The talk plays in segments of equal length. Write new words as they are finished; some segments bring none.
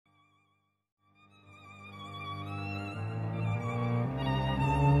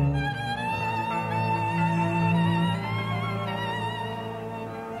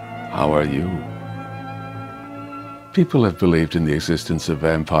How are you? People have believed in the existence of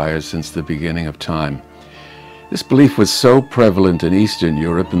vampires since the beginning of time. This belief was so prevalent in Eastern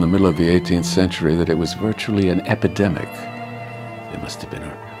Europe in the middle of the 18th century that it was virtually an epidemic. There must have been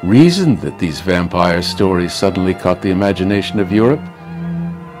a reason that these vampire stories suddenly caught the imagination of Europe.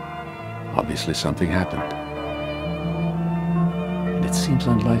 Obviously something happened. And it seems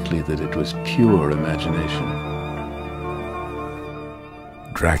unlikely that it was pure imagination.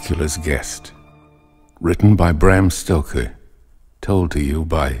 Dracula's Guest, written by Bram Stoker, told to you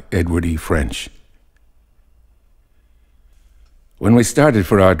by Edward E. French. When we started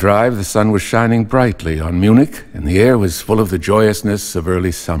for our drive, the sun was shining brightly on Munich, and the air was full of the joyousness of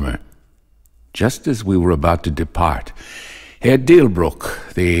early summer. Just as we were about to depart, Herr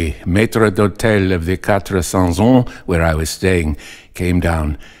Dilbruck, the maître d'hôtel of the Quatre Saisons, where I was staying, came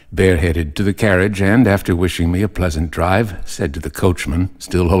down bareheaded to the carriage and, after wishing me a pleasant drive, said to the coachman,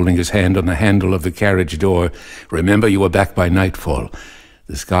 still holding his hand on the handle of the carriage door, "Remember, you are back by nightfall.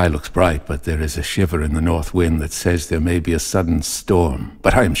 The sky looks bright, but there is a shiver in the north wind that says there may be a sudden storm.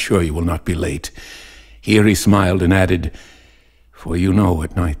 But I am sure you will not be late." Here he smiled and added, "For you know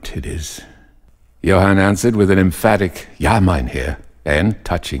what night it is." Johann answered with an emphatic, "Ja, mein Herr," and,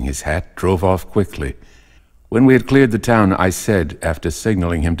 touching his hat, drove off quickly. When we had cleared the town, I said, after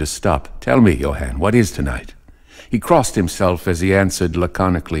signaling him to stop, "Tell me, Johann, what is tonight?" He crossed himself as he answered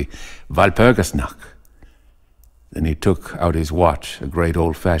laconically, "Walpurgisnacht." Then he took out his watch, a great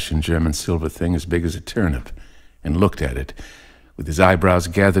old-fashioned German silver thing as big as a turnip, and looked at it, with his eyebrows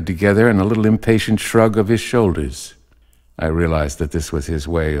gathered together and a little impatient shrug of his shoulders. I realized that this was his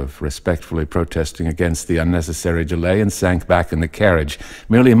way of respectfully protesting against the unnecessary delay and sank back in the carriage,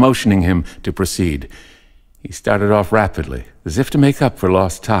 merely motioning him to proceed. He started off rapidly, as if to make up for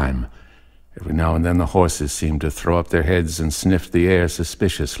lost time. Every now and then the horses seemed to throw up their heads and sniffed the air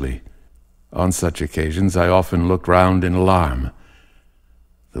suspiciously. On such occasions I often looked round in alarm.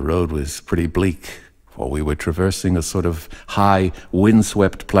 The road was pretty bleak, for we were traversing a sort of high,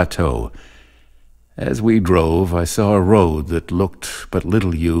 windswept plateau. As we drove, I saw a road that looked but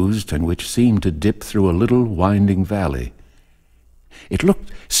little used and which seemed to dip through a little winding valley. It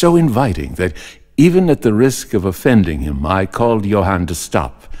looked so inviting that, even at the risk of offending him, I called Johann to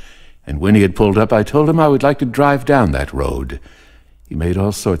stop, and when he had pulled up, I told him I would like to drive down that road. He made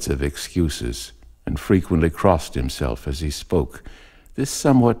all sorts of excuses, and frequently crossed himself as he spoke. This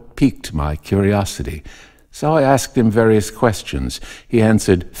somewhat piqued my curiosity, so I asked him various questions. He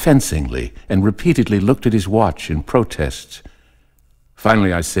answered fencingly, and repeatedly looked at his watch in protest.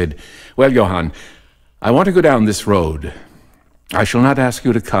 Finally I said, "Well, Johann, I want to go down this road. I shall not ask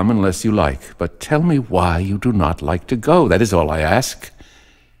you to come unless you like, but tell me why you do not like to go. That is all I ask."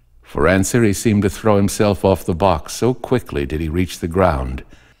 For answer, he seemed to throw himself off the box, so quickly did he reach the ground.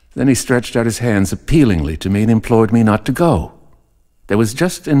 Then he stretched out his hands appealingly to me and implored me not to go. There was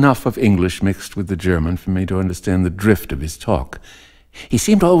just enough of English mixed with the German for me to understand the drift of his talk. He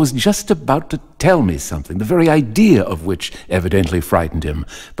seemed always just about to tell me something, the very idea of which evidently frightened him,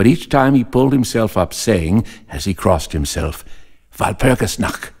 but each time he pulled himself up, saying, as he crossed himself,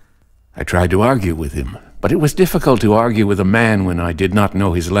 "Walpurgisnacht." I tried to argue with him, but it was difficult to argue with a man when I did not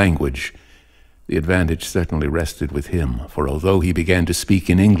know his language. The advantage certainly rested with him, for although he began to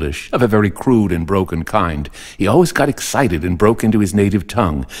speak in English, of a very crude and broken kind, he always got excited and broke into his native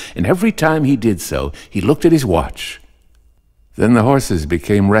tongue, and every time he did so, he looked at his watch. Then the horses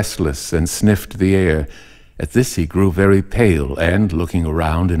became restless and sniffed the air. At this he grew very pale, and, looking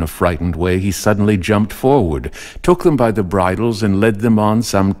around in a frightened way, he suddenly jumped forward, took them by the bridles, and led them on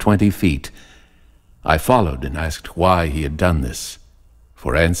some 20 feet. I followed and asked why he had done this.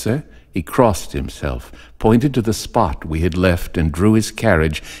 For answer, he crossed himself, pointed to the spot we had left, and drew his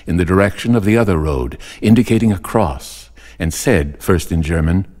carriage in the direction of the other road, indicating a cross, and said, first in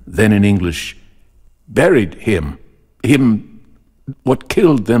German, then in English, "Buried him what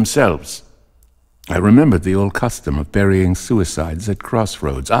killed themselves." I remembered the old custom of burying suicides at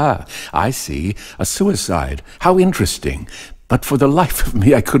crossroads. Ah, I see, a suicide. How interesting. But for the life of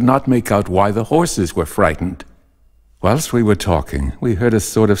me, I could not make out why the horses were frightened. Whilst we were talking, we heard a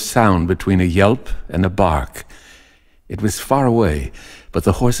sort of sound between a yelp and a bark. It was far away, but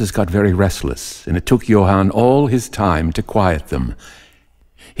the horses got very restless, and it took Johann all his time to quiet them.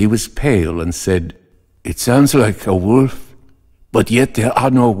 He was pale and said, "It sounds like a wolf, but yet there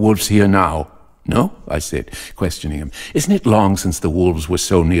are no wolves here now." "No?" I said, questioning him. "Isn't it long since the wolves were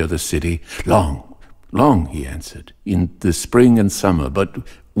so near the city?" Long, he answered, "in the spring and summer, but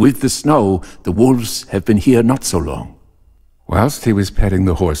with the snow, the wolves have been here not so long." Whilst he was petting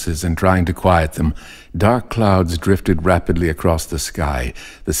the horses and trying to quiet them, dark clouds drifted rapidly across the sky.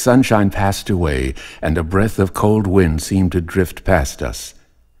 The sunshine passed away, and a breath of cold wind seemed to drift past us.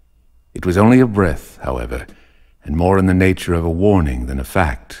 It was only a breath, however, and more in the nature of a warning than a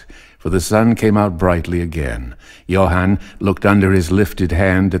fact, for the sun came out brightly again. Johann looked under his lifted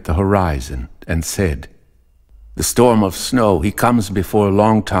hand at the horizon and said, "The storm of snow, he comes before a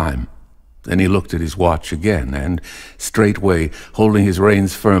long time." Then he looked at his watch again, and straightway, holding his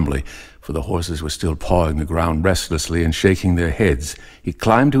reins firmly, for the horses were still pawing the ground restlessly and shaking their heads, he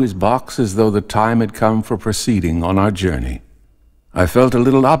climbed to his box as though the time had come for proceeding on our journey. I felt a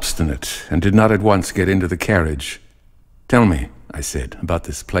little obstinate and did not at once get into the carriage. "Tell me," I said, "about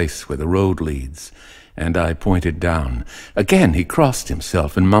this place where the road leads," and I pointed down. Again he crossed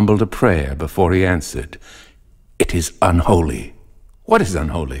himself and mumbled a prayer before he answered. "It is unholy." "What is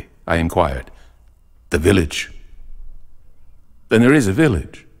unholy?" I inquired. "The village." "Then there is a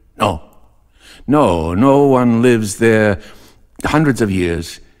village?" "No. No one lives there hundreds of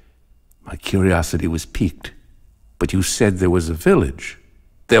years." My curiosity was piqued. "But you said there was a village."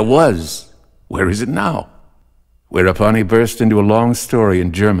 "There was. Where is it now?" Whereupon he burst into a long story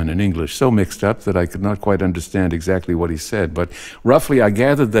in German and English, so mixed up that I could not quite understand exactly what he said, but roughly I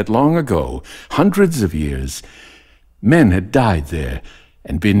gathered that long ago, hundreds of years, men had died there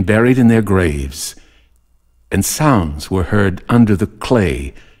and been buried in their graves, and sounds were heard under the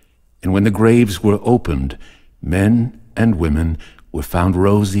clay, and when the graves were opened, men and women were found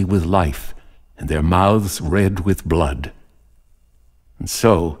rosy with life, and their mouths red with blood. And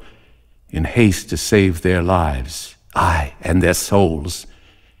so, in haste to save their lives, aye, and their souls,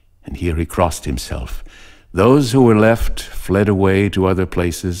 and here he crossed himself, those who were left fled away to other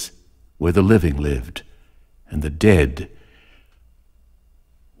places where the living lived, and the dead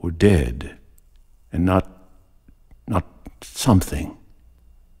were dead, and not something.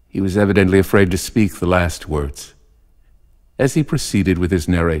 He was evidently afraid to speak the last words. As he proceeded with his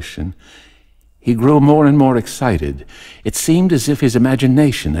narration, he grew more and more excited. It seemed as if his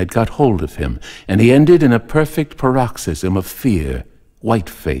imagination had got hold of him, and he ended in a perfect paroxysm of fear,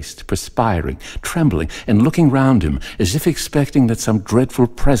 white-faced, perspiring, trembling, and looking round him, as if expecting that some dreadful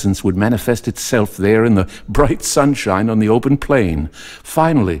presence would manifest itself there in the bright sunshine on the open plain.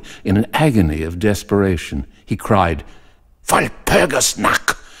 Finally, in an agony of desperation, he cried,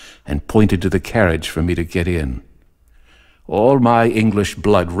 "Walpurgisnacht!" and pointed to the carriage for me to get in. All my English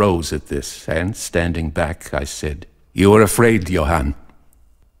blood rose at this, and, standing back, I said, "You are afraid, Johann."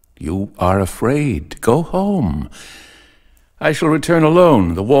 "You are afraid. Go home." "I shall return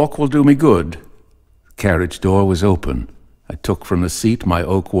alone. The walk will do me good." The carriage door was open. I took from the seat my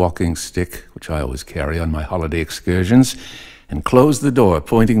oak walking stick, which I always carry on my holiday excursions, and closed the door,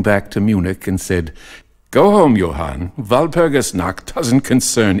 pointing back to Munich, and said, "Go home, Johann. Walpurgisnacht doesn't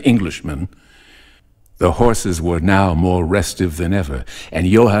concern Englishmen." The horses were now more restive than ever, and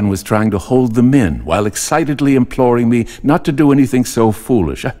Johann was trying to hold them in, while excitedly imploring me not to do anything so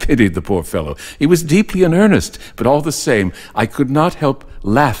foolish. I pitied the poor fellow. He was deeply in earnest, but all the same, I could not help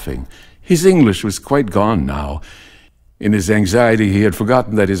laughing. His English was quite gone now. In his anxiety, he had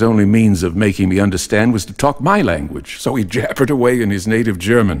forgotten that his only means of making me understand was to talk my language, so he jabbered away in his native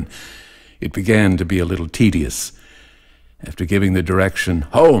German. It began to be a little tedious. After giving the direction,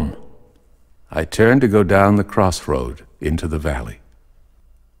 "Home," I turned to go down the crossroad into the valley.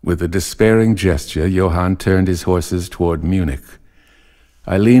 With a despairing gesture, Johann turned his horses toward Munich.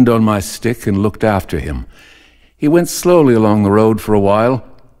 I leaned on my stick and looked after him. He went slowly along the road for a while.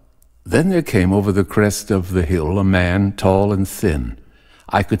 Then there came over the crest of the hill a man, tall and thin.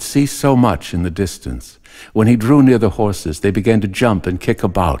 I could see so much in the distance. When he drew near the horses, they began to jump and kick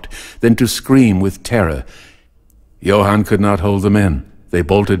about, then to scream with terror. Johann could not hold them in. They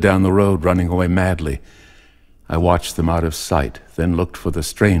bolted down the road, running away madly. I watched them out of sight, then looked for the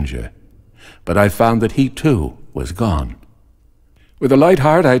stranger. But I found that he, too, was gone. With a light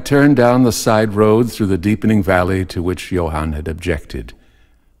heart, I turned down the side road through the deepening valley to which Johann had objected.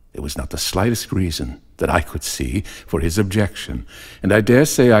 There was not the slightest reason that I could see for his objection, and I dare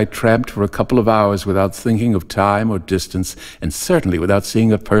say I tramped for a couple of hours without thinking of time or distance, and certainly without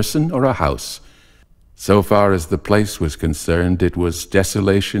seeing a person or a house. So far as the place was concerned, it was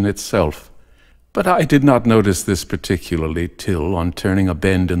desolation itself. But I did not notice this particularly till, on turning a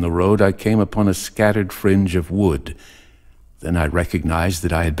bend in the road, I came upon a scattered fringe of wood. Then I recognized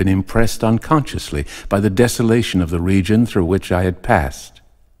that I had been impressed unconsciously by the desolation of the region through which I had passed.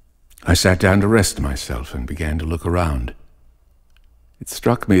 I sat down to rest myself and began to look around. It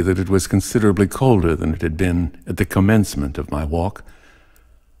struck me that it was considerably colder than it had been at the commencement of my walk.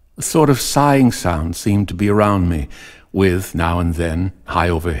 A sort of sighing sound seemed to be around me, with, now and then, high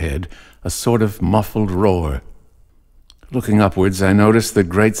overhead, a sort of muffled roar. Looking upwards, I noticed that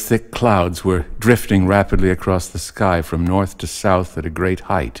great thick clouds were drifting rapidly across the sky from north to south at a great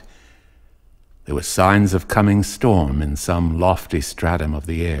height. There were signs of coming storm in some lofty stratum of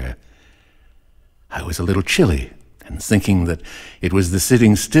the air. I was a little chilly, and thinking that it was the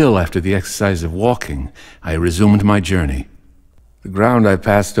sitting still after the exercise of walking, I resumed my journey. The ground I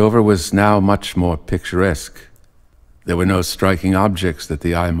passed over was now much more picturesque. There were no striking objects that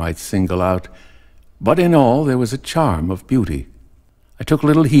the eye might single out, but in all there was a charm of beauty. I took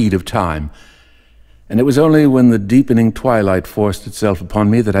little heed of time, and it was only when the deepening twilight forced itself upon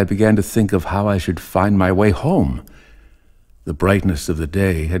me that I began to think of how I should find my way home. The brightness of the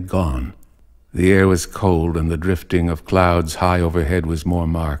day had gone. The air was cold, and the drifting of clouds high overhead was more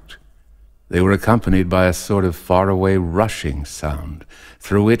marked. They were accompanied by a sort of faraway rushing sound,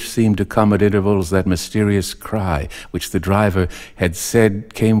 through which seemed to come at intervals that mysterious cry which the driver had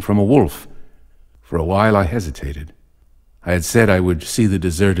said came from a wolf. For a while I hesitated. I had said I would see the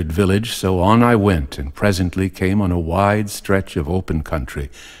deserted village, so on I went, and presently came on a wide stretch of open country,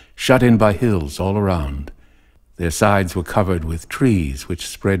 shut in by hills all around. Their sides were covered with trees which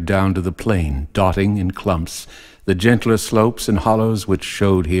spread down to the plain, dotting in clumps the gentler slopes and hollows which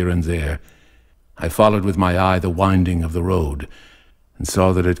showed here and there. I followed with my eye the winding of the road, and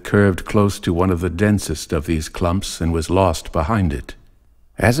saw that it curved close to one of the densest of these clumps and was lost behind it.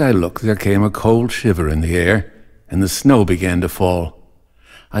 As I looked, there came a cold shiver in the air, and the snow began to fall.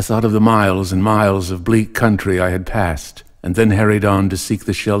 I thought of the miles and miles of bleak country I had passed, and then hurried on to seek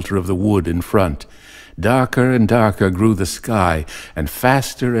the shelter of the wood in front. Darker and darker grew the sky, and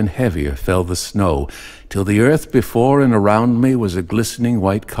faster and heavier fell the snow, till the earth before and around me was a glistening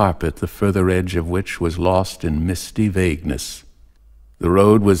white carpet, the further edge of which was lost in misty vagueness. The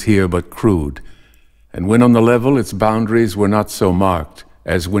road was here but crude, and when on the level its boundaries were not so marked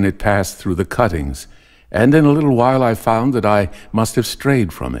as when it passed through the cuttings, and in a little while I found that I must have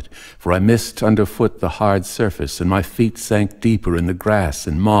strayed from it, for I missed underfoot the hard surface, and my feet sank deeper in the grass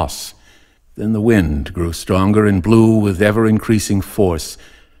and moss. Then the wind grew stronger and blew with ever-increasing force,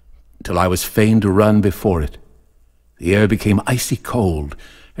 till I was fain to run before it. The air became icy cold,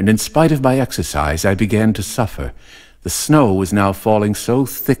 and in spite of my exercise I began to suffer. The snow was now falling so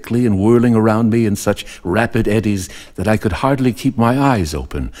thickly and whirling around me in such rapid eddies that I could hardly keep my eyes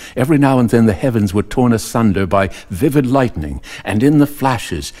open. Every now and then the heavens were torn asunder by vivid lightning, and in the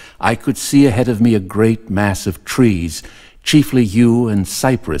flashes I could see ahead of me a great mass of trees, chiefly yew and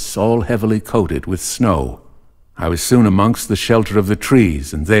cypress, all heavily coated with snow. I was soon amongst the shelter of the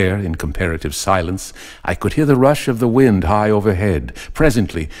trees, and there, in comparative silence, I could hear the rush of the wind high overhead.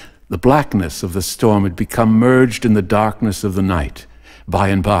 Presently, the blackness of the storm had become merged in the darkness of the night. By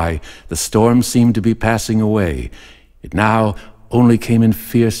and by, the storm seemed to be passing away. It now only came in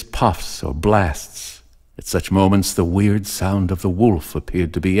fierce puffs or blasts. At such moments, the weird sound of the wolf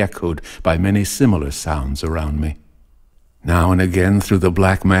appeared to be echoed by many similar sounds around me. Now and again through the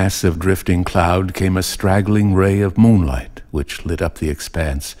black mass of drifting cloud came a straggling ray of moonlight, which lit up the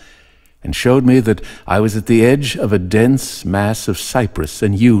expanse, and showed me that I was at the edge of a dense mass of cypress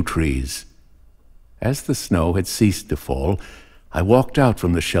and yew trees. As the snow had ceased to fall, I walked out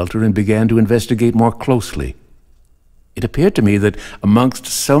from the shelter and began to investigate more closely. It appeared to me that amongst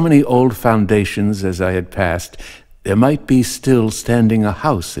so many old foundations as I had passed, there might be still standing a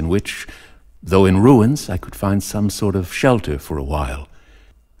house in which, though in ruins, I could find some sort of shelter for a while.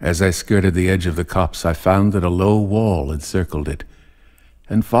 As I skirted the edge of the copse, I found that a low wall encircled it,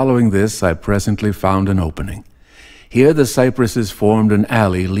 and following this, I presently found an opening. Here the cypresses formed an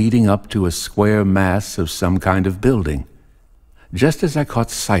alley leading up to a square mass of some kind of building. Just as I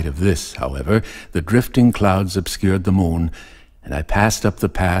caught sight of this, however, the drifting clouds obscured the moon, and I passed up the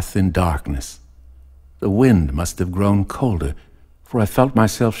path in darkness. The wind must have grown colder, for I felt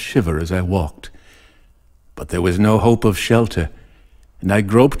myself shiver as I walked. But there was no hope of shelter, and I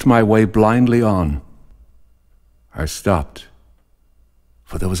groped my way blindly on. I stopped,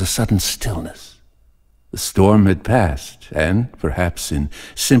 for there was a sudden stillness. The storm had passed, and, perhaps in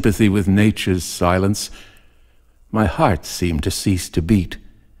sympathy with nature's silence, my heart seemed to cease to beat.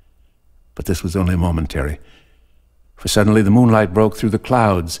 But this was only momentary, for suddenly the moonlight broke through the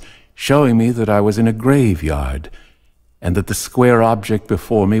clouds, showing me that I was in a graveyard, and that the square object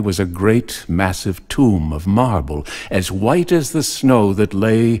before me was a great, massive tomb of marble, as white as the snow that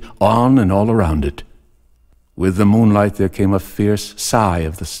lay on and all around it. With the moonlight there came a fierce sigh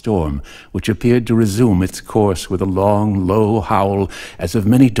of the storm, which appeared to resume its course with a long, low howl, as of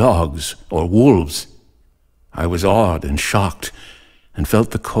many dogs or wolves. I was awed and shocked, and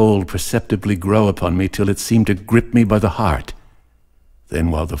felt the cold perceptibly grow upon me till it seemed to grip me by the heart.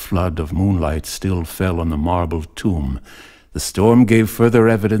 Then, while the flood of moonlight still fell on the marble tomb, the storm gave further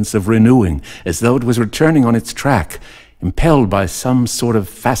evidence of renewing, as though it was returning on its track. Impelled by some sort of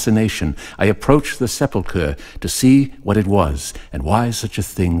fascination, I approached the sepulchre to see what it was, and why such a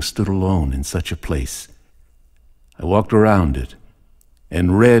thing stood alone in such a place. I walked around it,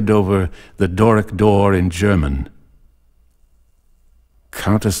 and read over the Doric door in German.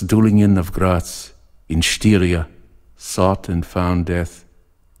 Countess Dulingen of Graz, in Styria, sought and found death,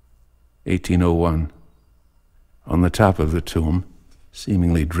 1801. On the top of the tomb,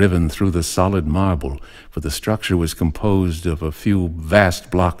 seemingly driven through the solid marble, for the structure was composed of a few vast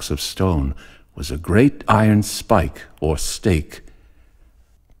blocks of stone, was a great iron spike or stake.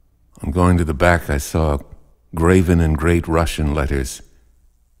 On going to the back, I saw graven in great Russian letters,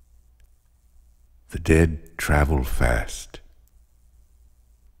 "The dead travel fast."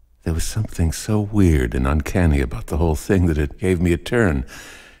 There was something so weird and uncanny about the whole thing that it gave me a turn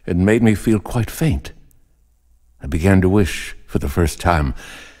and made me feel quite faint. I began to wish, for the first time,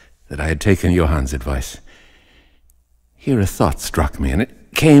 that I had taken Johann's advice. Here a thought struck me, and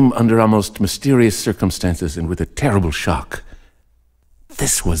it came under almost mysterious circumstances and with a terrible shock.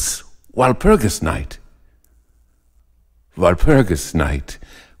 This was Walpurgis night. Walpurgis night,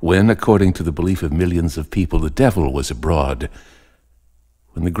 when, according to the belief of millions of people, the devil was abroad.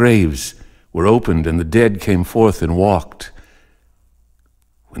 When the graves were opened and the dead came forth and walked.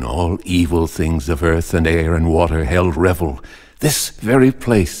 When all evil things of earth and air and water held revel, this very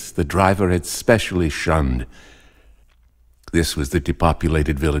place the driver had specially shunned. This was the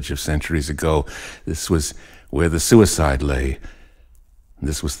depopulated village of centuries ago. This was where the suicide lay.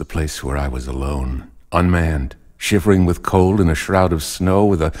 This was the place where I was alone, unmanned, shivering with cold in a shroud of snow,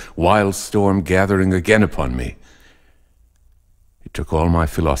 with a wild storm gathering again upon me. It took all my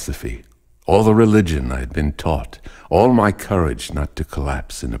philosophy, all the religion I had been taught, all my courage not to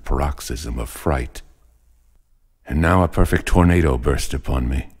collapse in a paroxysm of fright. And now a perfect tornado burst upon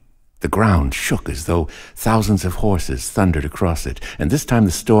me. The ground shook as though thousands of horses thundered across it, and this time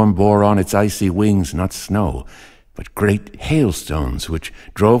the storm bore on its icy wings not snow, but great hailstones, which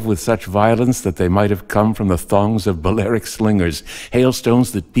drove with such violence that they might have come from the thongs of Balearic slingers,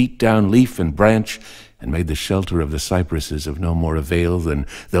 hailstones that beat down leaf and branch, and made the shelter of the cypresses of no more avail than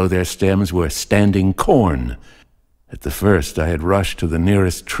though their stems were standing corn. At the first I had rushed to the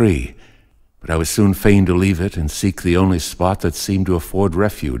nearest tree, but I was soon fain to leave it and seek the only spot that seemed to afford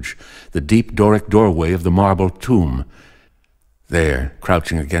refuge, the deep Doric doorway of the marble tomb. There,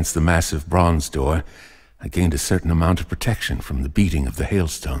 crouching against the massive bronze door, I gained a certain amount of protection from the beating of the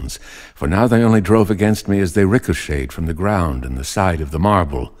hailstones, for now they only drove against me as they ricocheted from the ground and the side of the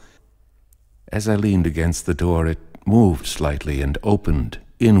marble. As I leaned against the door, it moved slightly and opened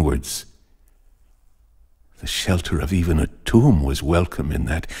inwards. The shelter of even a tomb was welcome in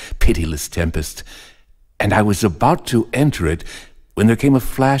that pitiless tempest, and I was about to enter it when there came a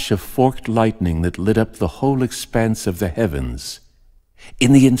flash of forked lightning that lit up the whole expanse of the heavens.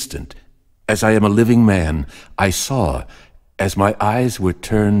 In the instant, as I am a living man, I saw, as my eyes were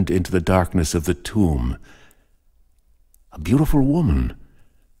turned into the darkness of the tomb, a beautiful woman,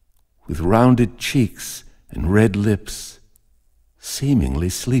 with rounded cheeks and red lips, seemingly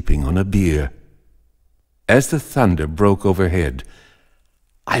sleeping on a bier. As the thunder broke overhead,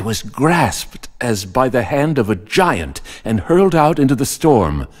 I was grasped as by the hand of a giant and hurled out into the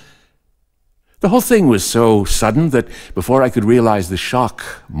storm. The whole thing was so sudden that before I could realize the shock,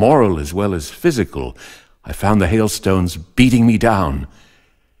 moral as well as physical, I found the hailstones beating me down.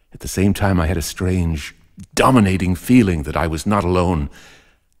 At the same time, I had a strange, dominating feeling that I was not alone.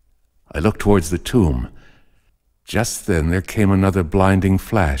 I looked towards the tomb. Just then there came another blinding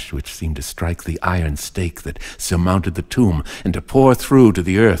flash which seemed to strike the iron stake that surmounted the tomb and to pour through to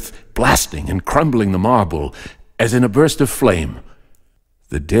the earth, blasting and crumbling the marble as in a burst of flame.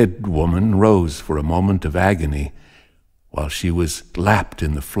 The dead woman rose for a moment of agony while she was lapped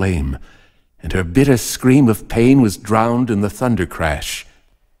in the flame, and her bitter scream of pain was drowned in the thunder crash.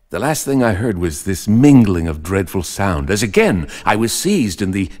 The last thing I heard was this mingling of dreadful sound, as again I was seized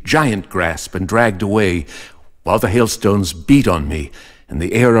in the giant grasp and dragged away, while the hailstones beat on me, and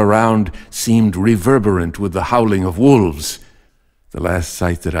the air around seemed reverberant with the howling of wolves. The last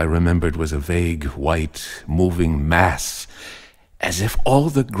sight that I remembered was a vague, white, moving mass, as if all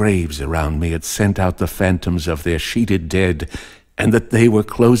the graves around me had sent out the phantoms of their sheeted dead, and that they were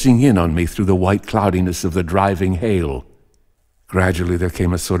closing in on me through the white cloudiness of the driving hail. Gradually there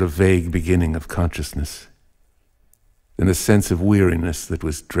came a sort of vague beginning of consciousness, then a sense of weariness that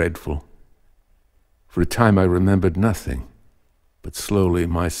was dreadful. For a time I remembered nothing, But slowly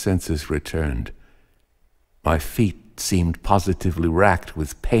my senses returned. My feet seemed positively racked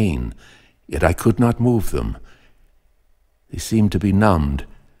with pain, yet I could not move them. They seemed to be numbed.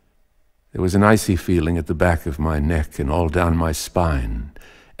 There was an icy feeling at the back of my neck and all down my spine,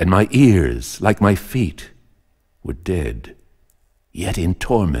 and my ears, like my feet, were dead, yet in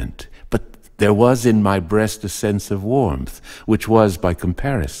torment. But there was in my breast a sense of warmth, which was, by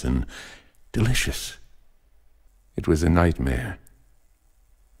comparison, delicious. It was a nightmare.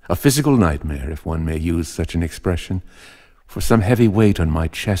 A physical nightmare, if one may use such an expression, for some heavy weight on my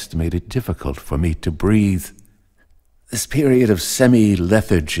chest made it difficult for me to breathe. This period of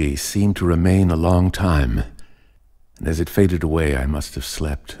semi-lethargy seemed to remain a long time, and as it faded away I must have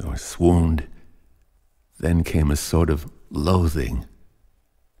slept or swooned. Then came a sort of loathing,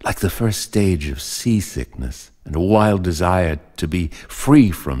 like the first stage of seasickness, and a wild desire to be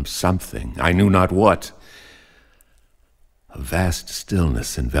free from something, I knew not what. A vast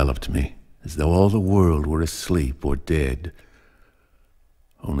stillness enveloped me, as though all the world were asleep or dead,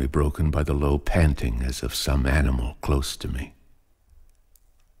 only broken by the low panting as of some animal close to me.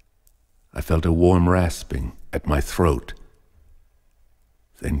 I felt a warm rasping at my throat.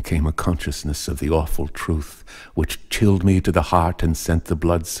 Then came a consciousness of the awful truth, which chilled me to the heart and sent the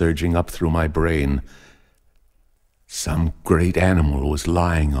blood surging up through my brain. Some great animal was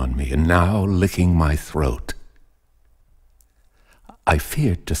lying on me, and now licking my throat. I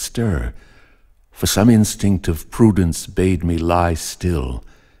feared to stir, for some instinct of prudence bade me lie still.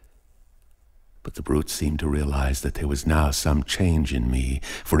 But the brute seemed to realize that there was now some change in me,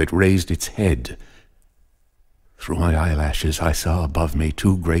 for it raised its head. Through my eyelashes I saw above me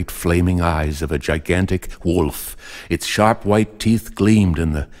two great flaming eyes of a gigantic wolf. Its sharp white teeth gleamed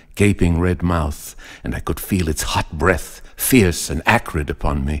in the gaping red mouth, and I could feel its hot breath, fierce and acrid,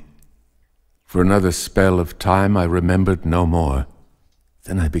 upon me. For another spell of time I remembered no more.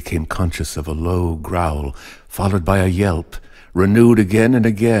 Then I became conscious of a low growl, followed by a yelp, renewed again and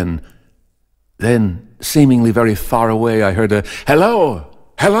again. Then, seemingly very far away, I heard a "Hello!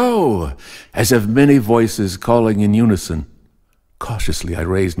 Hello!" as of many voices calling in unison. Cautiously I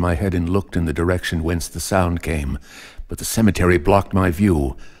raised my head and looked in the direction whence the sound came, but the cemetery blocked my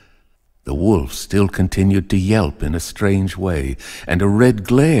view. The wolf still continued to yelp in a strange way, and a red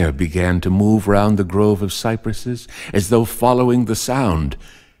glare began to move round the grove of cypresses, as though following the sound.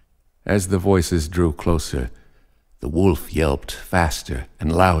 As the voices drew closer, the wolf yelped faster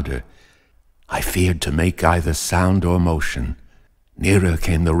and louder. I feared to make either sound or motion. Nearer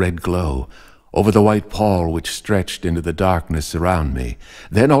came the red glow, over the white pall which stretched into the darkness around me.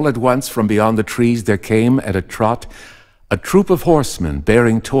 Then all at once from beyond the trees there came, at a trot, a troop of horsemen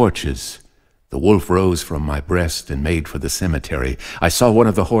bearing torches. The wolf rose from my breast and made for the cemetery. I saw one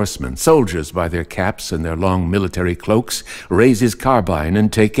of the horsemen, soldiers by their caps and their long military cloaks, raise his carbine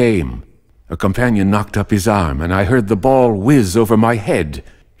and take aim. A companion knocked up his arm, and I heard the ball whiz over my head.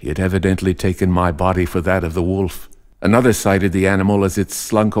 He had evidently taken my body for that of the wolf. Another sighted the animal as it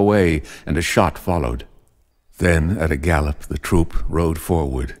slunk away, and a shot followed. Then, at a gallop, the troop rode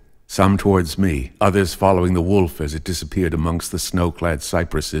forward, some towards me, others following the wolf as it disappeared amongst the snow-clad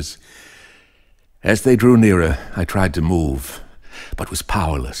cypresses. As they drew nearer, I tried to move, but was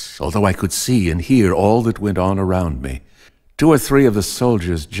powerless, although I could see and hear all that went on around me. 2 or 3 of the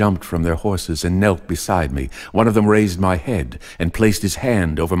soldiers jumped from their horses and knelt beside me. One of them raised my head and placed his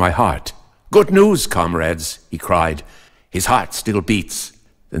hand over my heart. "Good news, comrades," he cried. "His heart still beats."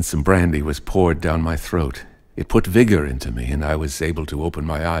 Then some brandy was poured down my throat. It put vigor into me, and I was able to open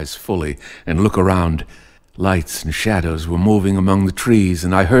my eyes fully and look around. Lights and shadows were moving among the trees,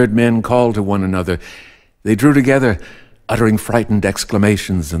 and I heard men call to one another. They drew together, uttering frightened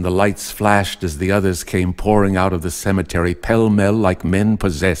exclamations, and the lights flashed as the others came pouring out of the cemetery pell-mell like men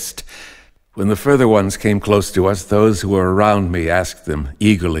possessed. When the further ones came close to us, those who were around me asked them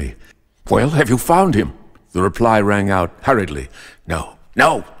eagerly, "Well, have you found him?" The reply rang out hurriedly, "No,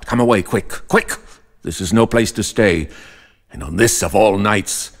 no, come away, quick, quick! This is no place to stay, and on this of all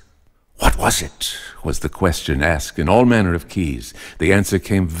nights." "What was it?" was the question asked in all manner of keys. The answer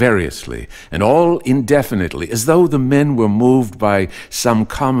came variously, and all indefinitely, as though the men were moved by some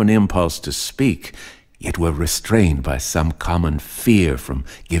common impulse to speak, yet were restrained by some common fear from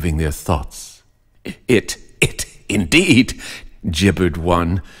giving their thoughts. It, indeed," gibbered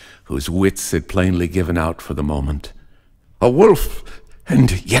one, whose wits had plainly given out for the moment. "A wolf,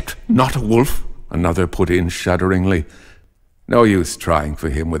 and yet not a wolf," another put in shudderingly. "No use trying for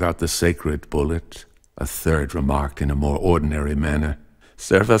him without the sacred bullet," a third remarked in a more ordinary manner.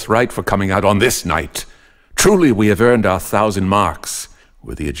 "Serve us right for coming out on this night. Truly we have earned our 1,000 marks,"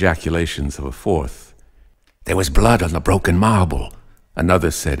 were the ejaculations of a fourth. There was blood on the broken marble,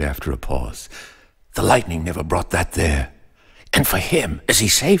 another said after a pause. The lightning never brought that there. And for him, is he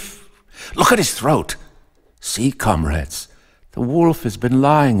safe? Look at his throat. See, comrades, the wolf has been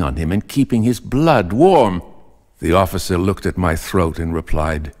lying on him and keeping his blood warm. The officer looked at my throat and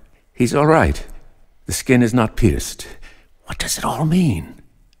replied, He's all right. The skin is not pierced. What does it all mean?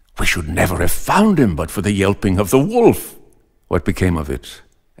 We should never have found him but for the yelping of the wolf. What became of it?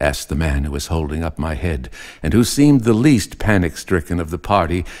 Asked the man who was holding up my head, and who seemed the least panic-stricken of the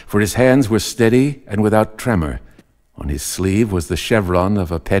party, for his hands were steady and without tremor. On his sleeve was the chevron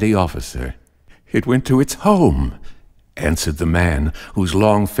of a petty officer. It went to its home, answered the man, whose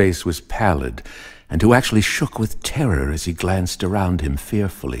long face was pallid, and who actually shook with terror as he glanced around him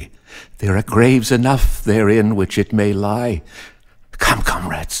fearfully. There are graves enough therein which it may lie. Come,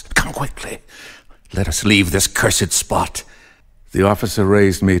 comrades, come quickly. Let us leave this cursed spot. The officer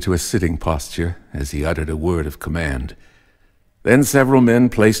raised me to a sitting posture as he uttered a word of command. Then several men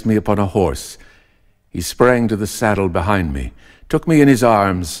placed me upon a horse. He sprang to the saddle behind me, took me in his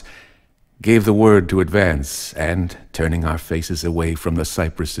arms, gave the word to advance, and, turning our faces away from the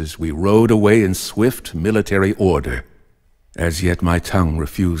cypresses, we rode away in swift military order. As yet my tongue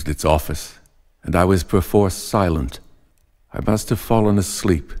refused its office, and I was perforce silent. I must have fallen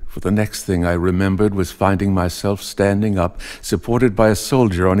asleep, for the next thing I remembered was finding myself standing up, supported by a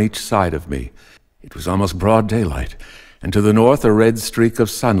soldier on each side of me. It was almost broad daylight, and to the north a red streak of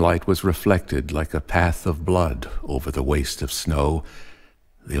sunlight was reflected like a path of blood over the waste of snow.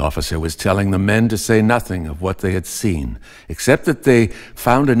 The officer was telling the men to say nothing of what they had seen, except that they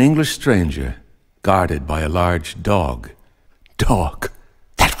found an English stranger, guarded by a large dog. Dog!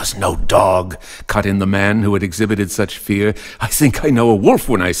 That was no dog, cut in the man who had exhibited such fear. I think I know a wolf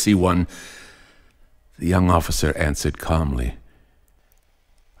when I see one. The young officer answered calmly.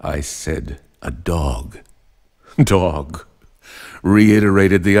 I said a dog. Dog,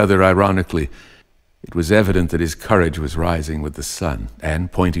 reiterated the other ironically. It was evident that his courage was rising with the sun,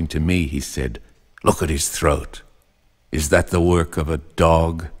 and, pointing to me, he said, Look at his throat. Is that the work of a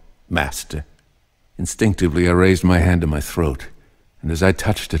dog, master? Instinctively I raised my hand to my throat, and as I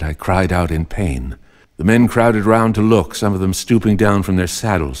touched it I cried out in pain. The men crowded round to look, some of them stooping down from their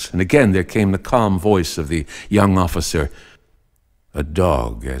saddles, and again there came the calm voice of the young officer. A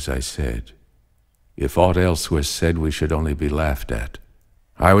dog, as I said. If aught else were said, we should only be laughed at.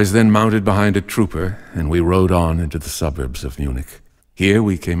 I was then mounted behind a trooper, and we rode on into the suburbs of Munich. Here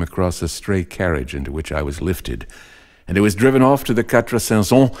we came across a stray carriage into which I was lifted, and it was driven off to the Quatre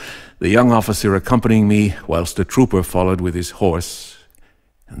Saisons, the young officer accompanying me, whilst a trooper followed with his horse,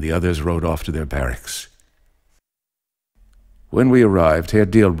 and the others rode off to their barracks. When we arrived, Herr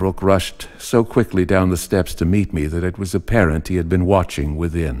Dielbruck rushed so quickly down the steps to meet me that it was apparent he had been watching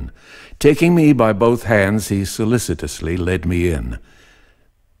within. Taking me by both hands, he solicitously led me in.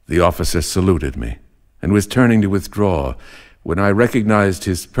 The officer saluted me, and was turning to withdraw, when I recognized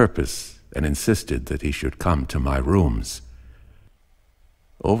his purpose and insisted that he should come to my rooms.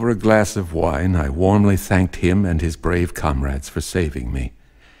 Over a glass of wine, I warmly thanked him and his brave comrades for saving me.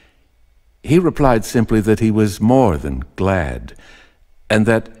 He replied simply that he was more than glad, and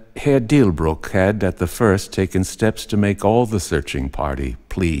that Herr Dielbruck had at the first taken steps to make all the searching party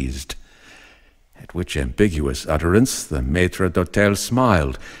pleased. At which ambiguous utterance the maître d'hôtel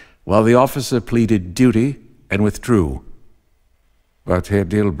smiled, while the officer pleaded duty and withdrew. But Herr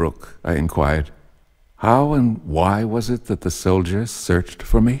Dielbruck, I inquired, how and why was it that the soldier searched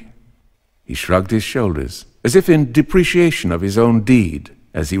for me? He shrugged his shoulders, as if in depreciation of his own deed,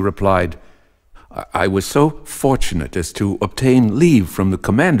 as he replied, I was so fortunate as to obtain leave from the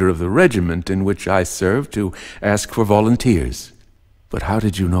commander of the regiment in which I served to ask for volunteers. But how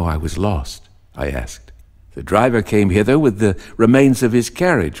did you know I was lost? I asked. The driver came hither with the remains of his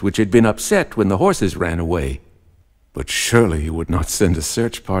carriage, which had been upset when the horses ran away. But surely you would not send a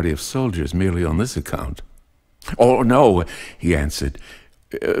search party of soldiers merely on this account. Oh, no, he answered.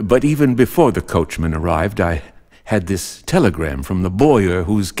 But even before the coachman arrived, I had this telegram from the bowyer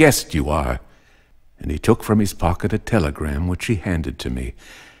whose guest you are. And he took from his pocket a telegram which he handed to me.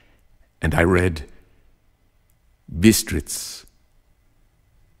 And I read, Bistritz.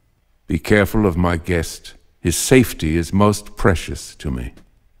 Be careful of my guest. His safety is most precious to me.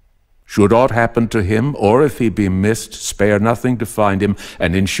 Should aught happen to him, or if he be missed, spare nothing to find him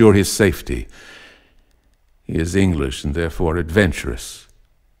and ensure his safety. He is English and therefore adventurous.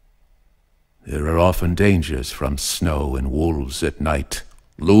 There are often dangers from snow and wolves at night.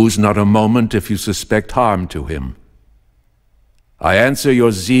 Lose not a moment if you suspect harm to him. I answer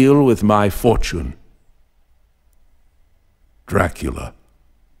your zeal with my fortune. Dracula.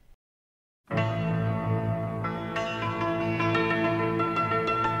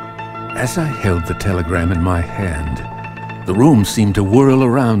 As I held the telegram in my hand, the room seemed to whirl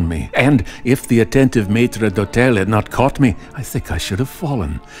around me, and if the attentive maître d'hôtel had not caught me, I think I should have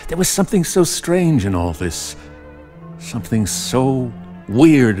fallen. There was something so strange in all this, something so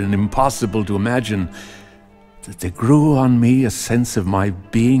weird and impossible to imagine, that there grew on me a sense of my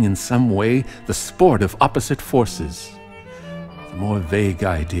being in some way the sport of opposite forces, the more vague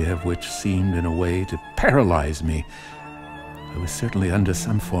idea of which seemed in a way to paralyze me. I was certainly under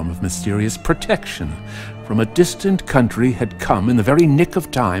some form of mysterious protection. From a distant country had come, in the very nick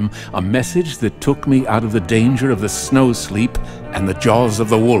of time, a message that took me out of the danger of the snow sleep and the jaws of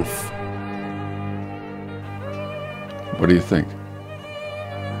the wolf. What do you think?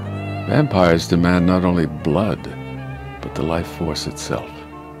 Vampires demand not only blood, but the life force itself.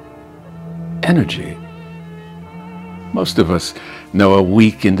 Energy. Most of us know a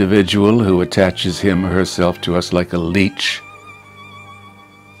weak individual who attaches him or herself to us like a leech.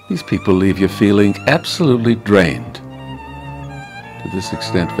 These people leave you feeling absolutely drained. To this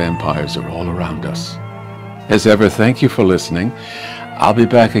extent, vampires are all around us. As ever, thank you for listening. I'll be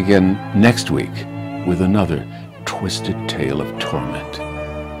back again next week with another twisted tale of torment.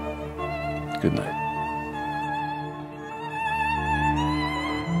 Good night.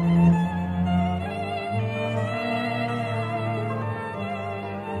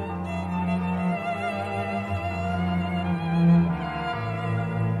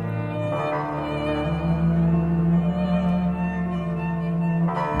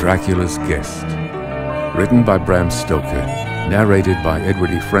 Dracula's Guest. Written by Bram Stoker. Narrated by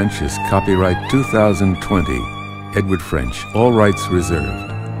Edward E. French as copyright 2020. Edward French. All rights reserved.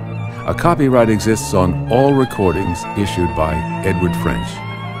 A copyright exists on all recordings issued by Edward French.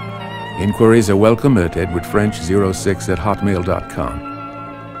 Inquiries are welcome at edwardfrench06@hotmail.com.